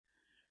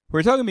We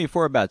were talking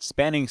before about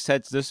spanning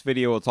sets. This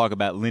video will talk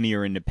about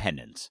linear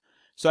independence.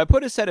 So I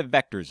put a set of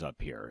vectors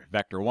up here.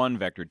 Vector 1,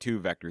 vector 2,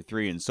 vector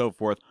 3, and so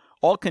forth,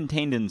 all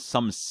contained in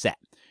some set.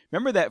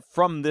 Remember that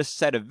from this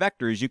set of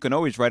vectors, you can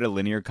always write a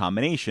linear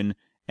combination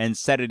and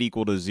set it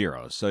equal to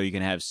 0. So you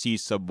can have c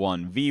sub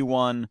 1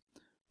 v1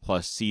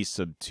 plus c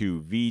sub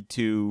 2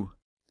 v2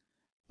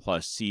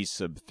 plus c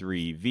sub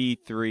 3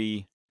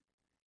 v3,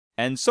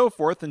 and so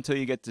forth until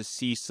you get to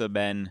c sub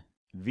n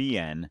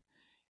vn.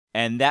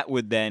 And that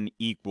would then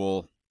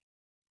equal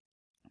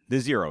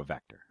the 0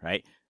 vector,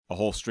 right? A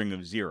whole string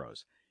of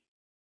zeros.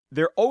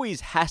 There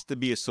always has to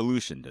be a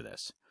solution to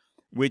this,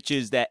 which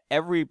is that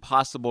every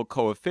possible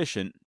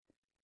coefficient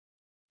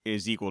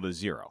is equal to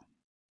 0.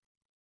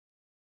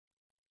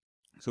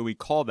 So we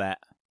call that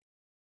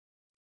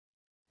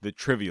the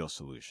trivial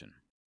solution.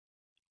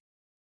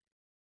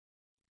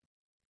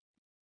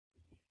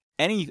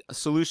 Any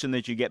solution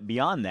that you get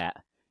beyond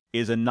that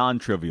is a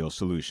non-trivial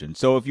solution.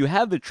 So if you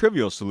have the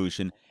trivial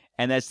solution,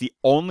 and that's the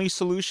only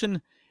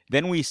solution,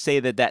 then we say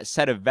that that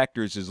set of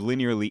vectors is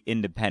linearly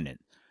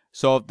independent.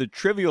 So if the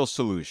trivial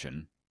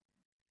solution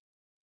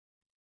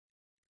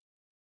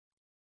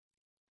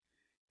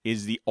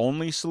is the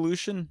only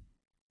solution,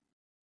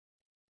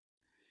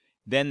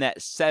 then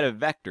that set of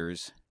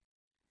vectors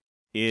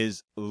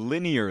is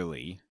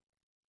linearly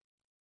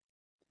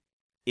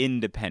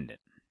independent.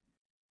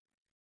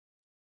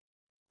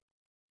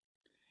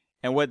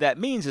 And what that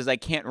means is I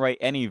can't write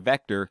any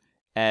vector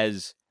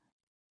as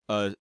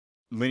a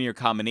linear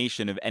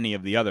combination of any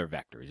of the other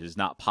vectors. It's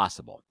not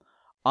possible.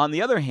 On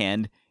the other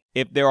hand,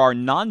 if there are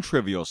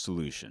non-trivial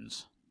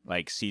solutions,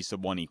 like c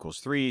sub 1 equals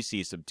 3,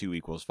 c sub 2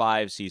 equals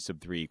 5, c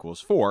sub 3 equals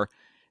 4,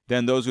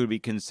 then those would be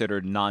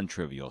considered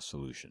non-trivial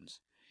solutions.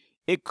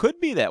 It could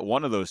be that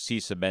one of those c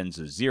sub n's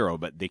is 0,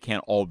 but they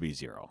can't all be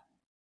 0.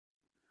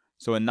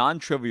 So a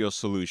non-trivial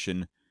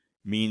solution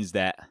means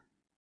that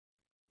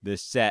the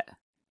set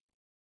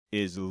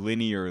is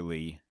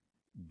linearly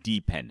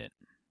dependent.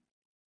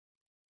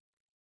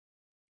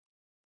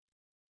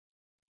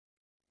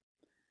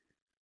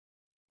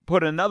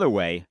 Put another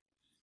way,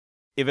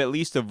 if at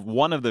least of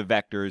one of the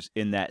vectors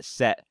in that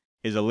set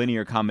is a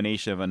linear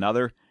combination of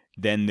another,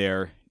 then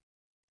they're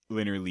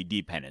linearly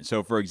dependent.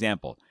 So for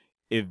example,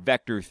 if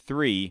vector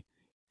 3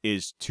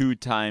 is 2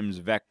 times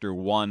vector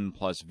 1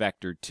 plus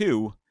vector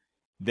 2,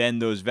 then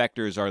those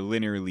vectors are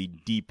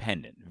linearly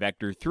dependent.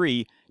 Vector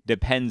 3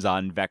 depends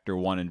on vector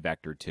 1 and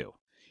vector 2.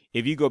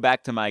 If you go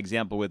back to my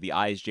example with the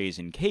i's, j's,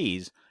 and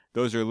k's,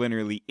 those are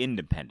linearly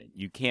independent.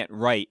 You can't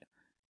write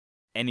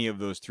any of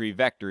those three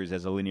vectors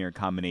as a linear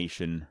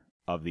combination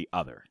of the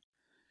other.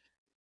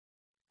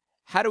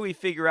 How do we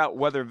figure out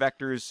whether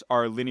vectors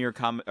are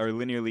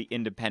linearly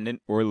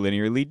independent or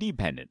linearly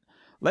dependent?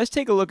 Let's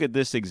take a look at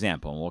this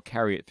example, and we'll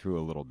carry it through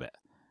a little bit.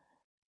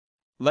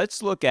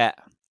 Let's look at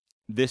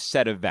this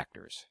set of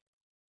vectors.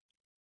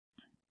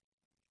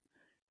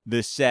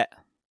 The set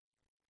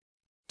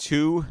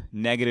 2,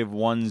 negative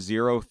 1,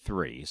 0,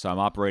 3. So I'm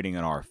operating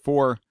on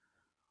R4.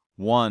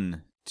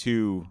 1,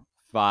 2,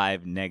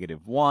 5,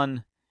 negative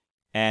 1.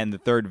 And the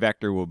third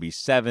vector will be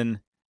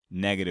 7,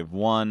 negative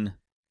 1,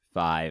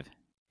 5,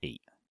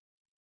 8.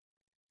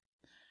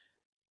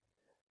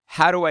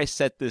 How do I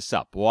set this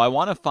up? Well, I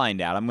want to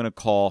find out. I'm going to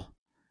call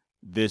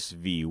this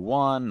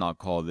V1, I'll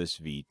call this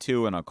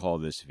V2, and I'll call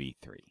this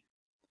V3.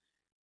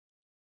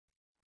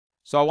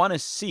 So I want to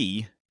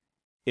see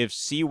if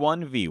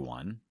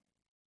C1V1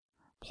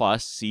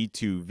 plus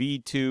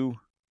C2V2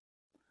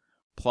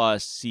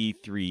 plus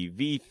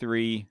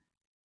C3V3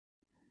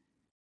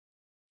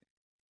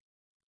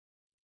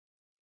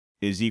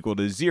 is equal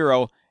to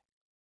 0,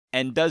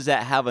 and does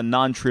that have a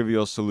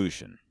non-trivial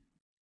solution?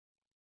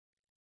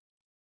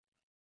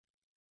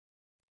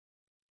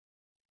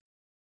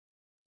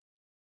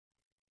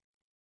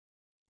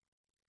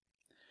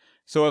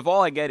 So if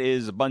all I get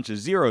is a bunch of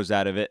zeros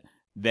out of it,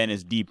 then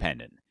it's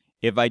dependent.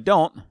 If I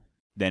don't,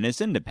 then it's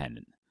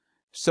independent.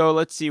 So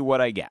let's see what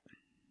I get.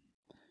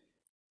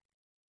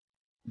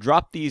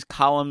 Drop the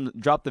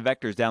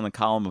vectors down the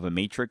column of a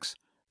matrix.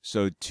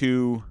 So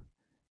 2,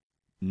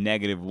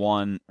 negative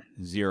 1,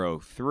 0,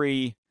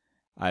 3.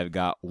 I've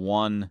got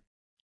 1,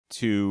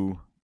 2,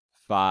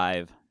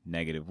 5,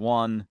 negative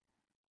 1,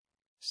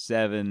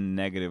 7,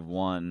 negative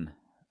 1,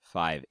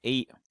 5,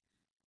 8.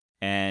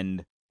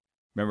 And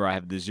remember, I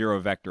have the 0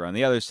 vector on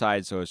the other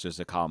side, so it's just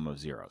a column of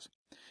zeros.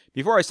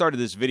 Before I started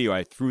this video,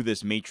 I threw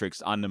this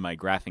matrix onto my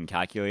graphing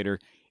calculator,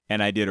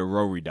 and I did a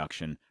row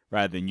reduction,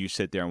 rather than you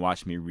sit there and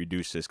watch me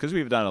reduce this. Because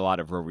we've done a lot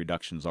of row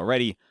reductions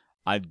already,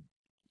 I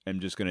am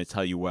just going to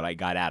tell you what I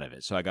got out of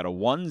it. So I got a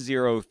 1,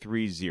 0,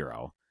 3,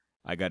 0.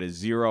 I got a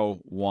 0,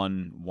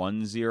 1,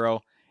 1,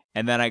 0.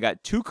 And then I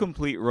got 2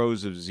 complete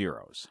rows of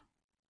zeros.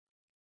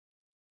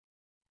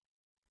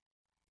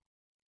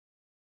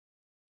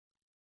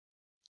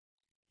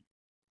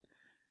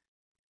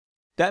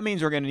 That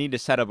means we're going to need to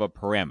set up a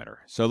parameter.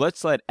 So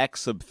let's let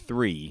x sub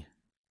 3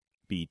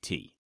 be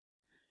t.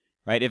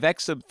 Right? If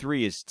x sub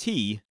 3 is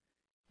t,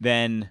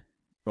 then,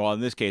 well, in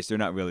this case, they're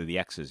not really the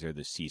x's, they're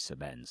the c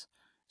sub n's.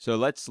 So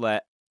let's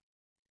let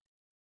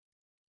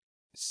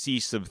c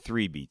sub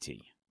 3 be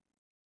t.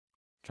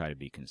 Try to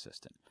be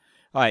consistent.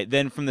 All right,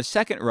 then from the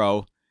second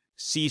row,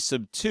 c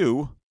sub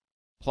 2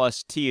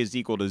 plus t is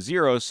equal to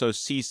 0, so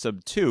c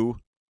sub 2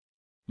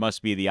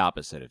 must be the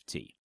opposite of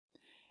t.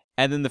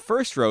 And then the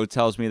first row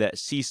tells me that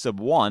c sub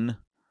 1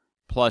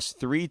 plus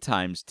 3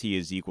 times t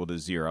is equal to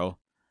 0,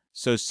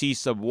 so c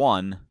sub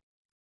 1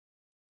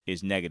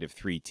 is negative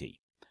 3t.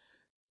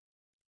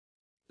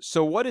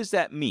 So what does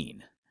that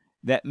mean?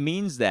 That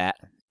means that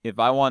if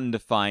I wanted to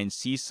find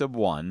c sub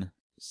 1,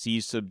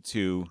 c sub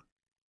 2,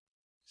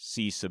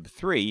 c sub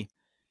 3,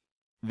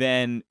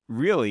 then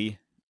really,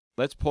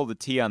 let's pull the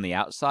t on the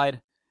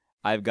outside.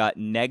 I've got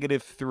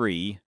negative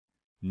 3,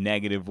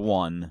 negative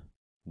 1,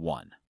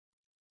 1.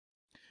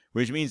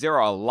 Which means there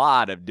are a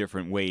lot of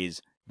different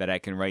ways that I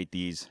can write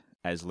these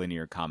as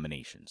linear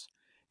combinations.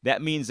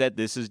 That means that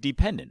this is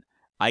dependent.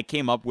 I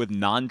came up with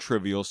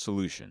non-trivial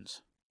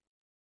solutions.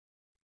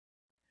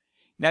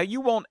 Now,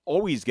 you won't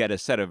always get a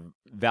set of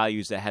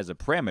values that has a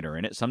parameter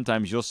in it.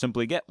 Sometimes you'll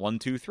simply get 1,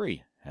 2,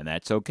 3, and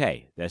that's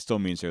okay. That still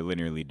means they're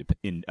linearly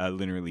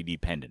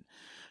dependent.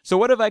 So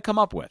what have I come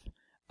up with?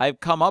 I've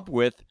come up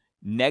with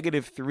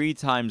negative 3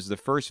 times the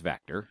first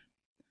vector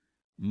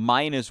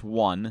minus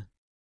 1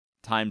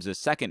 times the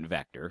second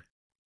vector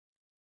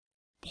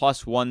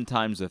plus 1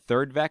 times the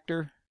third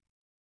vector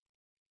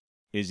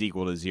is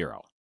equal to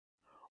 0.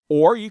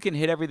 Or you can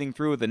hit everything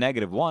through with a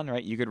negative 1,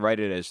 right? You could write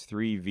it as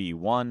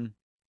 3v1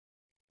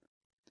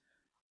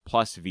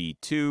 plus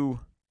v2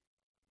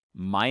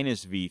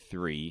 minus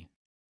v3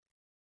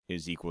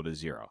 is equal to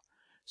 0.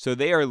 So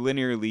they are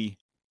linearly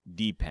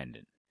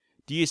dependent.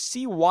 Do you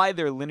see why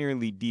they're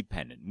linearly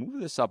dependent?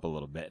 Move this up a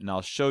little bit, and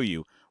I'll show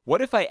you.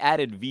 What if I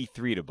added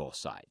v3 to both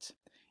sides?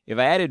 If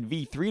I added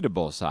v3 to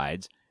both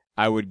sides,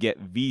 I would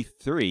get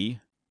v3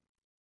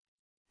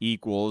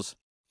 equals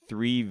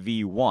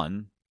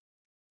 3v1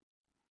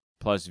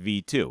 plus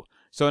v2.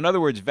 So in other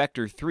words,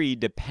 vector 3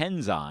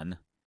 depends on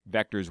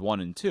vectors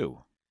 1 and 2.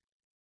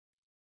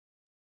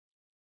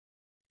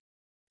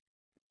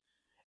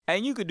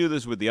 And you could do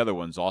this with the other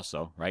ones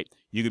also, right?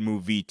 You could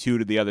move v2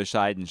 to the other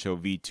side and show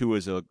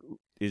v2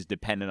 is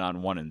dependent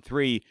on 1 and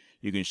 3.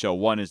 You can show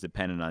 1 is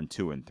dependent on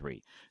 2 and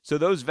 3. So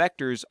those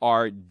vectors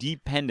are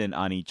dependent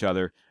on each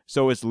other,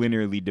 so it's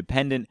linearly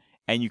dependent,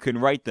 and you can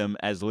write them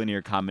as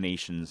linear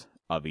combinations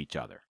of each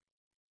other.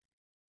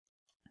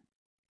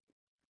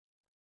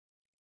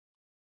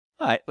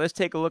 All right, let's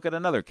take a look at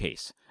another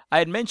case. I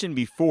had mentioned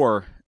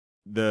before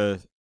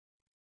the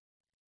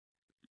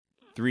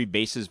 3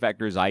 basis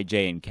vectors I,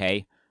 j, and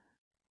k.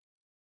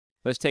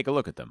 Let's take a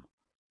look at them.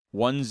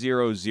 1,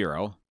 0,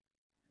 0,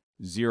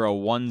 0,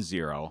 1,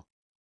 0,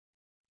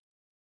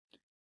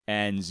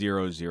 and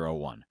 0, 0,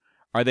 1.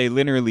 Are they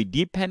linearly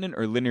dependent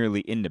or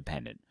linearly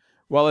independent?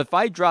 Well, if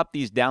I drop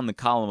these down the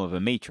column of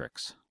a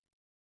matrix,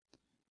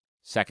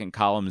 second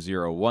column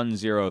 0, 1,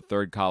 0,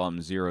 third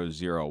column 0,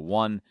 0,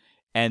 1,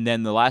 and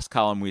then the last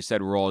column we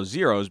said were all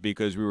zeros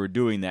because we were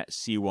doing that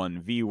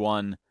C1,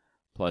 V1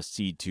 plus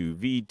C2,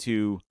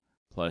 V2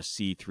 plus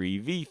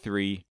C3,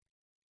 V3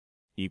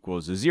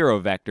 equals a 0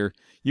 vector,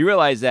 you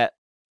realize that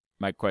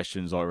my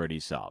question's already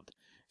solved.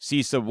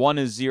 C sub 1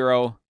 is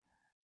 0,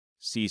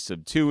 C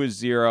sub 2 is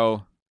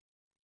 0,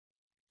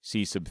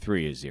 C sub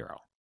 3 is 0.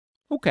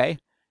 Okay,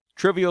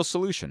 trivial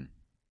solution.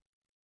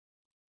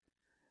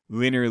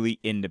 Linearly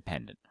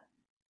independent.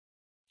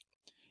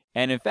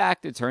 And in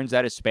fact, it turns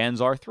out it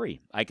spans R3.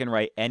 I can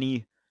write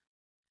any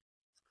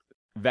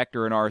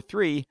vector in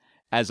R3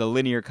 as a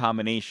linear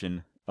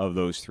combination of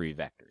those 3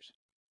 vectors.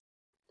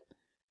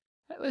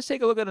 Let's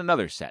take a look at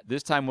another set.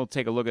 This time we'll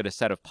take a look at a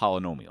set of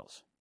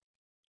polynomials.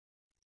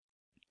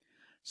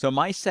 So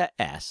my set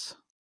S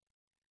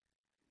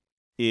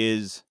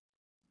is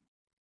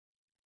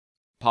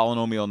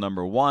polynomial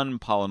number 1,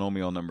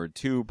 polynomial number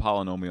 2,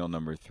 polynomial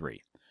number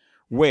 3,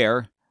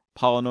 where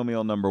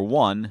polynomial number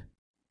 1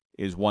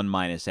 is 1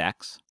 minus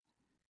x,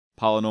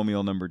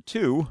 polynomial number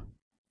 2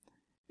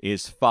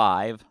 is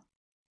 5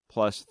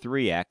 plus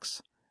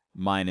 3x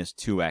minus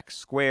 2x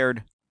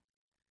squared,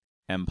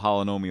 and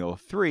polynomial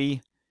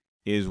 3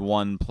 is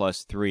 1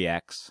 plus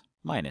 3x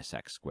minus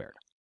x squared.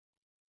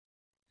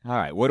 All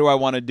right, what do I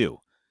want to do?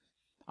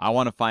 I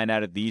want to find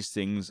out if these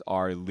things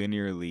are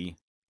linearly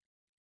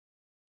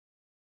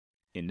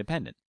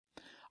independent.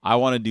 I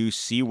want to do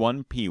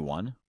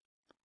C1P1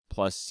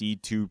 plus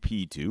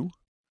C2P2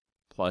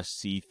 plus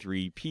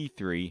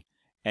C3P3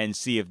 and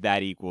see if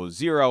that equals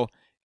 0.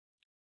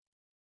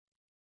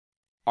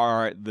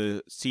 Are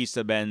the C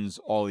sub n's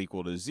all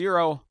equal to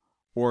 0,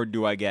 or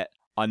do I get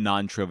a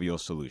non-trivial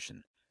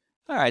solution?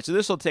 All right, so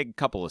this will take a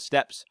couple of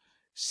steps.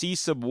 C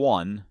sub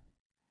 1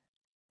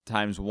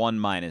 times 1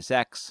 minus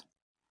x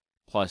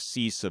plus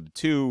C sub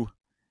 2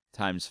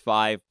 times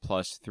 5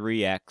 plus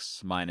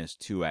 3x minus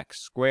 2x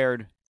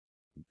squared.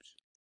 Oops.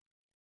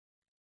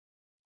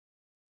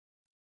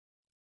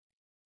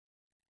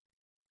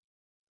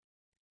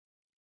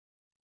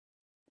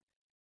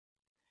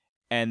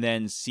 And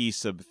then C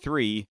sub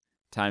 3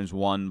 times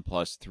 1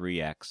 plus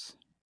 3x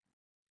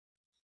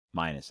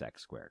minus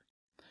x squared.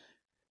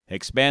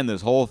 Expand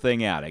this whole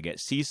thing out. I get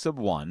c sub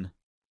 1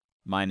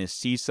 minus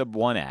c sub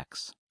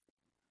 1x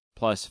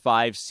plus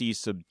 5c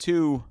sub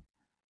 2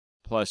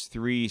 plus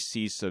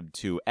 3c sub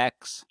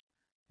 2x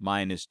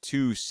minus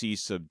 2c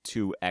sub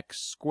 2x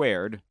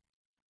squared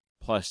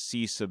plus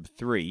c sub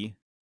 3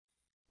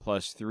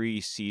 plus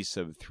 3c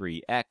sub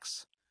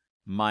 3x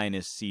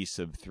minus c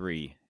sub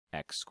 3x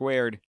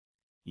squared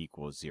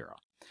equals 0.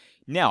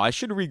 Now, I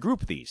should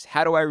regroup these.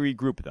 How do I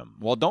regroup them?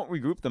 Well, don't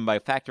regroup them by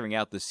factoring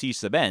out the c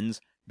sub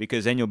n's,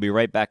 because then you'll be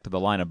right back to the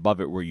line above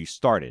it where you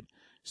started.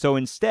 So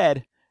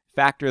instead,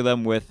 factor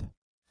them with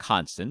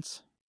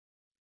constants,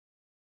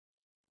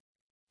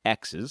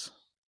 x's,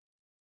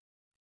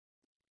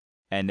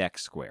 and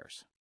x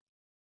squares.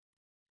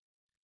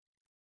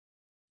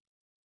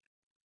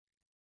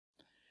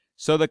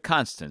 So the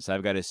constants,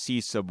 I've got a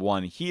c sub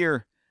 1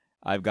 here,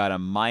 I've got a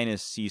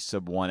minus c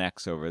sub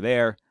 1x over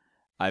there,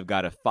 I've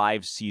got a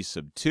 5c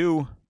sub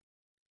 2,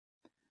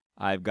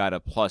 I've got a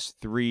plus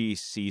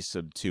 3c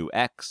sub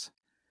 2x,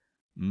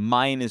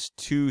 minus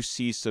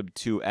 2c sub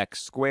 2x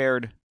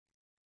squared,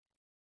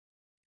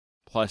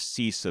 plus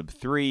c sub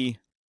 3,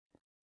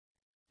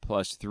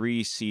 plus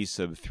 3c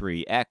sub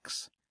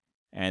 3x,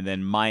 and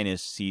then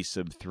minus c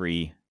sub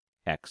 3x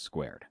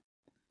squared.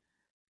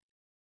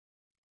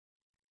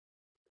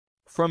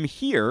 From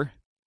here,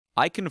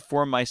 I can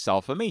form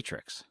myself a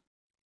matrix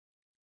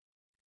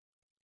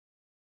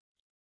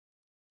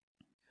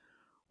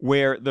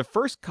where the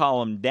first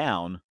column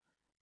down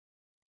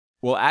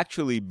will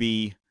actually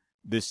be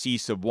the c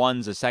sub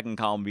 1s, the second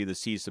column will be the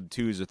c sub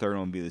 2s, the third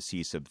one will be the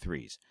c sub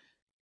 3s.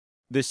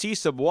 The c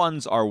sub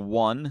 1s are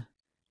 1,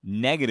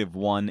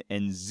 -1,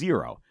 and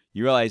 0.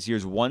 You realize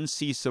here's 1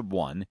 c sub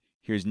 1,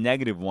 here's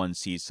 -1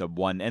 c sub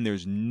 1, and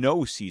there's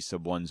no c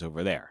sub 1s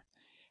over there.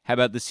 How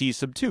about the c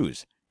sub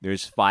 2s?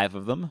 There's 5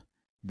 of them,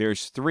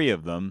 there's 3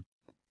 of them,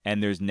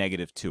 and there's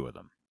 -2 of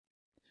them.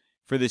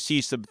 For the c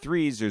sub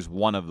 3s, there's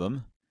 1 of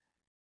them,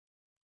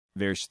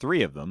 there's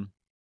 3 of them,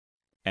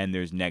 and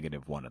there's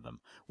 -1 of them.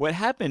 What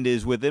happened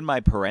is within my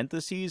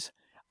parentheses,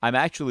 I'm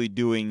actually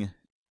doing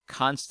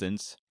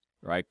constants,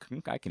 or I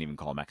can even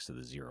call them x to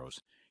the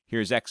zeros.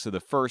 Here's x to the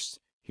first,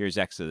 here's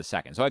x to the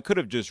second. So I could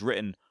have just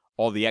written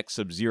all the x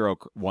sub 0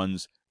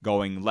 ones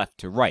going left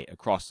to right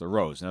across the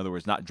rows. In other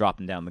words, not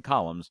dropping down the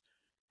columns,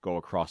 go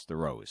across the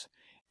rows.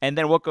 And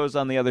then what goes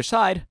on the other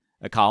side?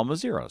 A column of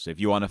zeros. If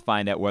you want to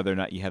find out whether or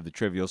not you have the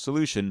trivial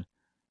solution,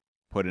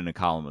 put in a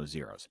column of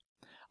zeros.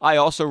 I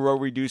also row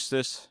reduced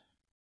this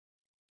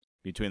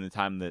between the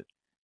time that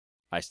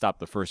I stopped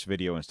the first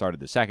video and started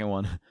the second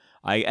one.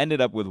 I ended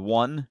up with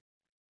 1,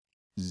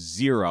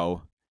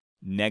 0,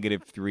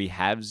 -3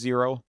 halves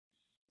 0.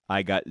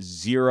 I got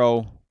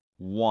 0,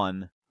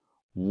 1,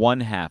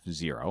 1/2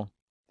 0,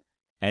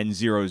 and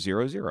 0,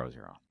 0, 0,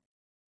 0.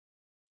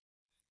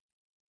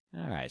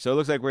 All right, so it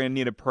looks like we're going to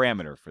need a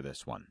parameter for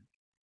this one.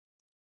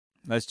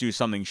 Let's do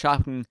something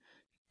shocking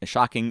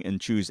and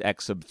choose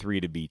x sub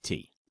 3 to be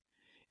t.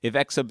 If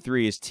x sub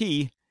 3 is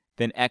t,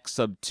 then x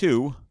sub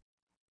 2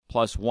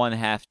 plus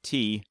 1/2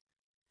 t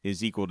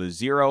is equal to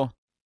 0.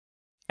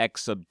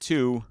 X sub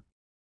 2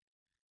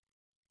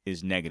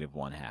 is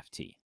 -1/2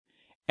 t.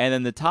 And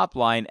then the top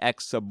line,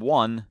 x sub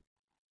 1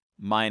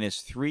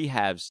 minus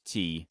 3/2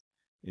 t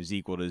is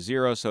equal to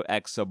 0. So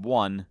x sub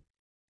 1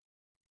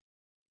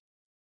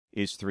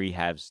 is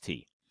 3/2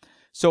 t.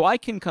 So I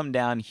can come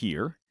down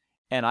here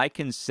and I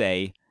can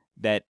say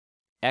that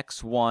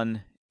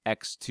x1,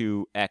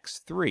 x2,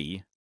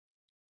 x3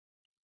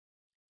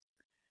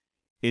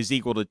 is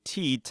equal to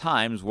t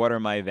times what are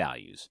my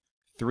values?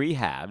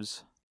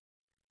 3/2,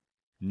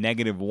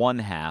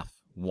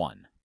 -1/2,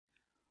 1.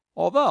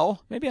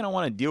 Although, maybe I don't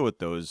want to deal with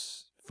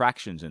those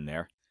fractions in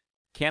there.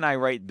 Can I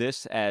write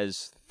this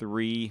as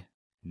 3,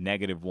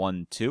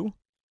 -1, 2?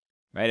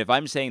 Right? If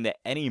I'm saying that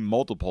any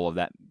multiple of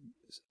that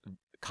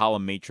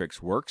column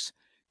matrix works,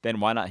 then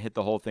why not hit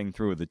the whole thing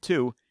through with a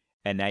 2,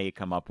 and now you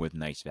come up with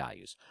nice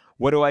values.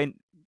 What do I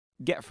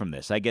get from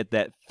this? I get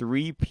that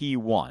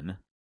 3p1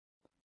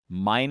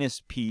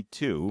 minus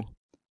p2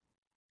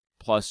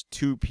 plus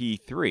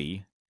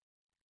 2p3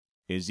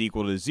 is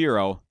equal to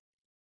 0.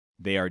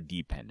 They are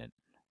dependent.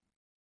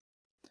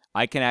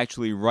 I can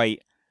actually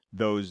write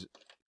those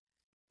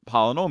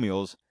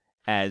polynomials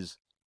as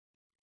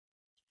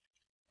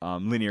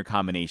linear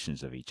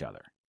combinations of each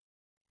other.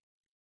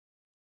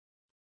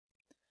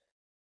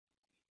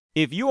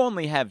 If you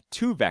only have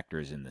 2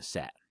 vectors in the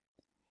set,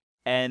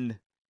 and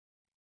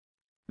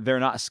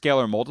they're not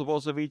scalar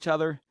multiples of each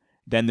other,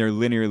 then they're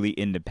linearly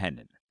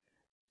independent.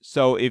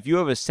 So if you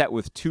have a set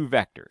with 2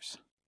 vectors,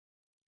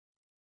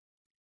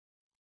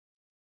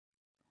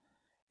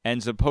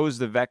 and suppose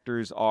the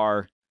vectors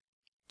are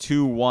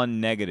 2, 1,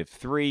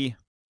 -3,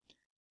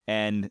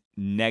 and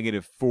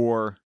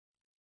 -4,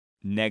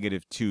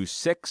 -2,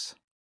 6,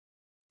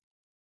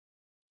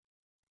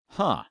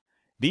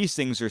 these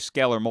things are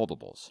scalar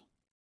multiples.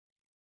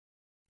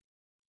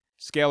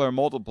 Scalar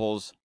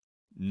multiples,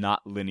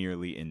 not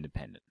linearly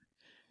independent.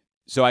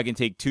 So I can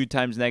take 2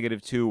 times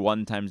 -2,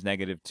 1 times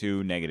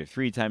 -2,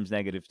 -3 times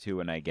 -2,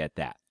 and I get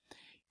that.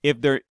 If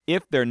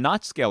they're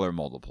not scalar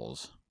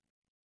multiples,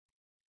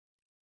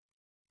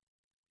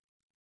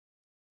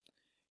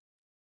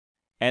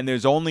 and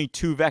there's only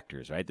two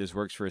vectors, right? This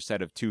works for a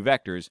set of two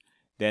vectors,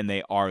 then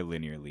they are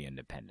linearly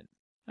independent.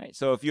 Right?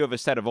 So if you have a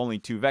set of only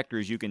two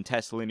vectors, you can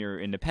test linear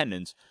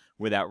independence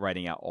without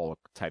writing out all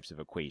types of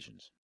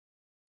equations.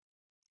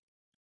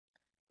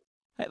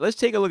 All right, let's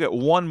take a look at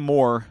one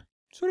more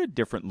sort of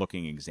different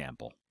looking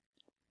example.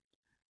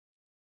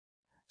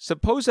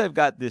 Suppose I've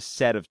got this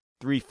set of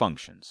three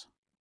functions.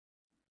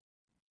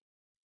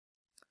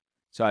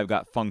 So I've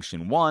got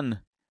function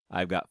 1,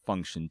 I've got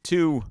function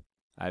 2,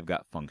 I've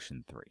got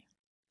function 3.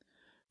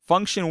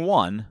 Function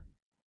 1,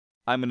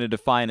 I'm going to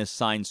define as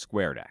sine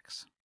squared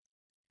x.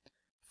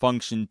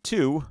 Function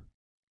 2,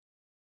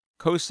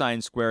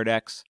 cosine squared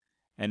x,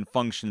 and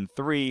function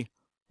 3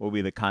 will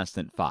be the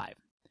constant 5.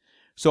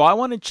 So I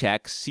want to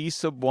check c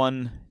sub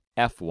 1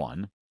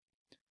 f1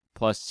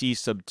 plus c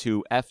sub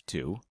 2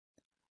 f2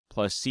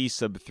 plus c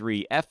sub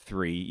 3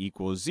 f3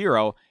 equals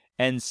 0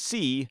 and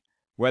see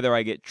whether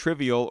I get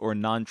trivial or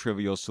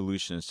non-trivial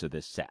solutions to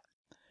this set.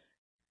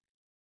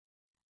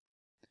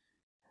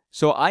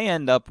 So I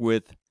end up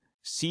with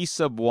c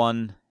sub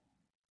 1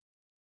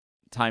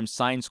 times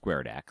sine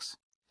squared x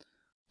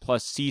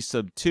plus c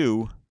sub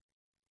 2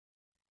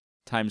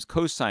 times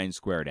cosine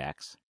squared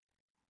x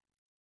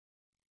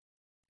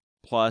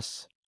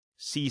plus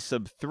c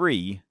sub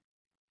 3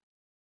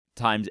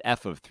 times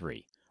f of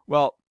 3.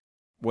 Well,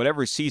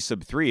 whatever c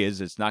sub 3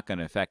 is, it's not going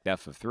to affect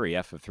f of 3.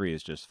 F of 3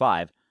 is just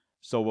 5,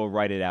 so we'll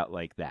write it out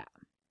like that.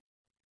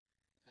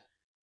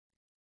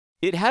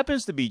 It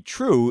happens to be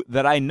true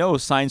that I know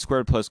sine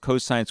squared plus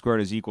cosine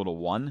squared is equal to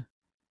 1.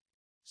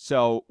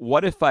 So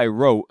what if I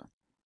wrote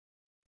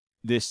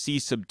this c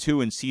sub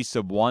 2 and c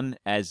sub 1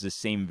 as the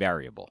same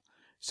variable?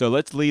 So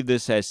let's leave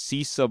this as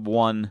c sub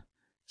 1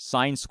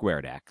 sine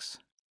squared x.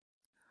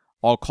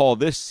 I'll call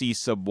this c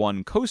sub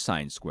 1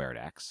 cosine squared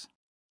x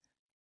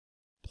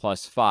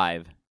plus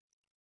 5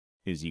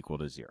 is equal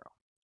to 0.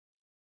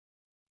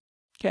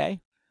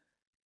 Okay.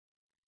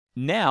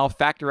 Now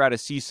factor out a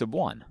c sub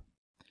 1.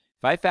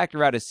 If I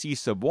factor out a c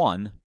sub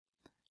 1,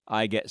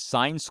 I get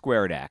sine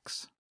squared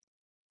x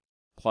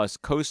plus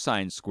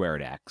cosine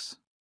squared x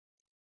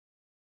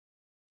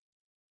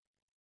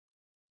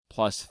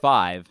plus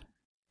 5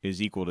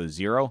 is equal to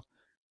 0.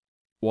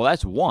 Well,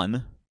 that's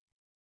 1.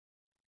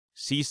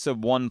 C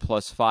sub 1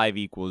 plus 5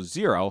 equals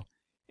 0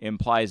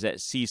 implies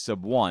that c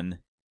sub 1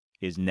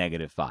 is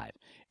negative 5.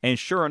 And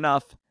sure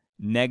enough,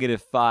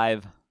 negative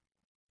 5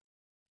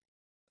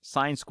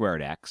 sine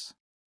squared x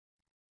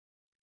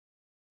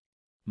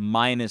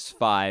minus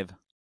 5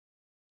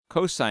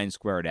 cosine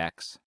squared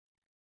x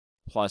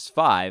plus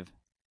 5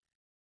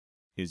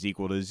 is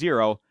equal to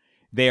 0.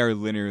 They are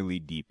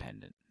linearly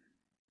dependent.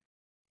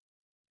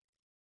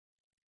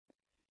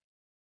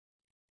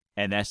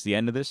 And that's the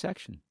end of this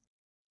section.